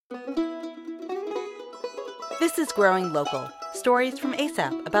This is Growing Local, stories from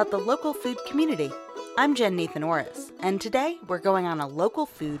ASAP about the local food community. I'm Jen Nathan Orris, and today we're going on a local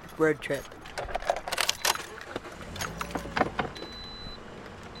food road trip.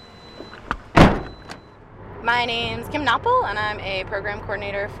 My name's Kim Knopple, and I'm a program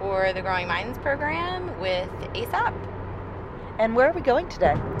coordinator for the Growing Minds program with ASAP. And where are we going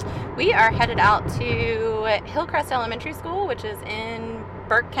today? We are headed out to Hillcrest Elementary School, which is in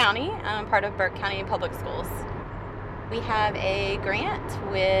Burke County, part of Burke County Public Schools. We have a grant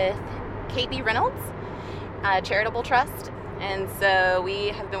with KB Reynolds, a charitable trust, and so we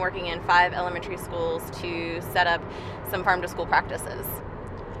have been working in 5 elementary schools to set up some farm-to-school practices.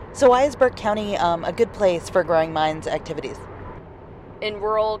 So why is Burke County a good place for Growing Minds activities? In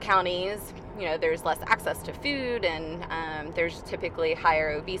rural counties, there's less access to food, and there's typically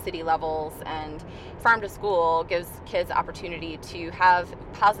higher obesity levels, and farm to school gives kids opportunity to have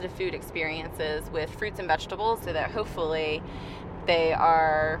positive food experiences with fruits and vegetables so that hopefully they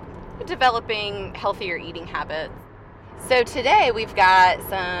are developing healthier eating habits. So today we've got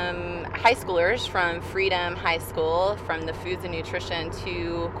some high schoolers from Freedom High School from the Foods and Nutrition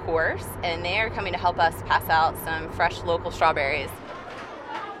 2 course, and they are coming to help us pass out some fresh local strawberries.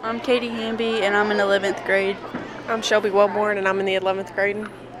 I'm Katie Hamby, and I'm in 11th grade. I'm Shelby Wellborn, and I'm in the 11th grade.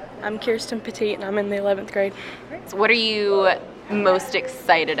 I'm Kirsten Petit, and I'm in the 11th grade. So what are you most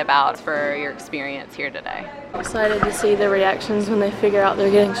excited about for your experience here today? Excited to see the reactions when they figure out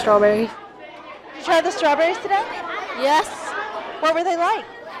they're getting strawberries. Did you try the strawberries today? Yes. What were they like?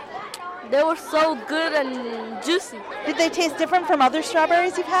 They were so good and juicy. Did they taste different from other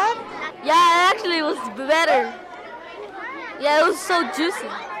strawberries you've had? Yeah, actually it was better. Yeah, it was so juicy.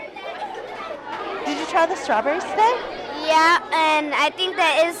 Did you try the strawberries today? Yeah, and I think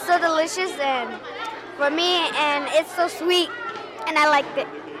that it's so delicious and for me, and it's so sweet, and I liked it.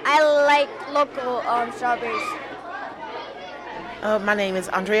 I like local strawberries. My name is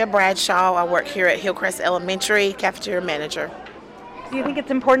Andrea Bradshaw. I work here at Hillcrest Elementary, cafeteria manager. Do you think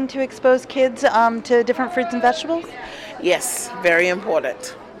it's important to expose kids to different fruits and vegetables? Yes, very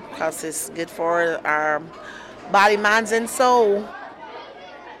important, because it's good for our body, minds, and soul.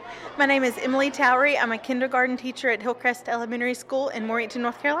 My name is Emily Towery. I'm a kindergarten teacher at Hillcrest Elementary School in Morganton,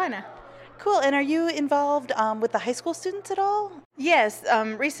 North Carolina. Cool. And are you involved with the high school students at all? Yes.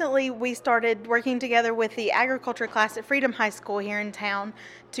 Recently we started working together with the agriculture class at Freedom High School here in town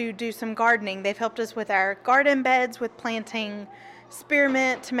to do some gardening. They've helped us with our garden beds, with planting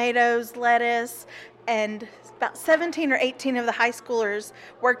spearmint, tomatoes, lettuce, and about 17 or 18 of the high schoolers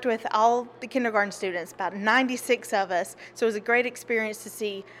worked with all the kindergarten students, about 96 of us. So it was a great experience to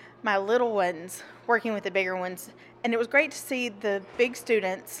see my little ones working with the bigger ones. And it was great to see the big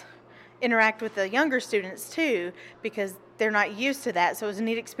students interact with the younger students too, because they're not used to that. So it was a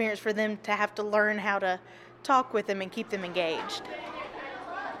neat experience for them to have to learn how to talk with them and keep them engaged.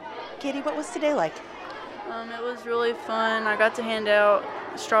 Katie, what was today like? It was really fun. I got to hand out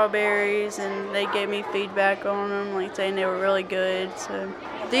strawberries, and they gave me feedback on them, like saying they were really good. So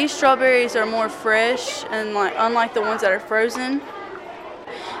these strawberries are more fresh, and unlike the ones that are frozen.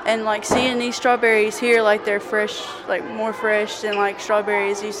 And seeing these strawberries here, they're fresh, more fresh than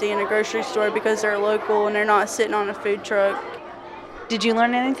strawberries you see in a grocery store, because they're local and they're not sitting on a food truck. Did you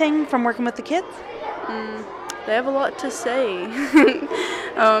learn anything from working with the kids? They have a lot to say.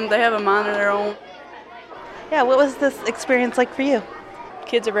 They have a mind of their own. Yeah, what was this experience like for you?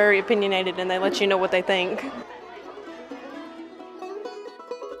 Kids are very opinionated, and they let you know what they think.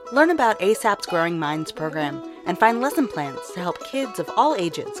 Learn about ASAP's Growing Minds program and find lesson plans to help kids of all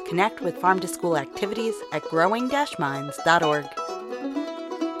ages connect with farm-to-school activities at growing-minds.org.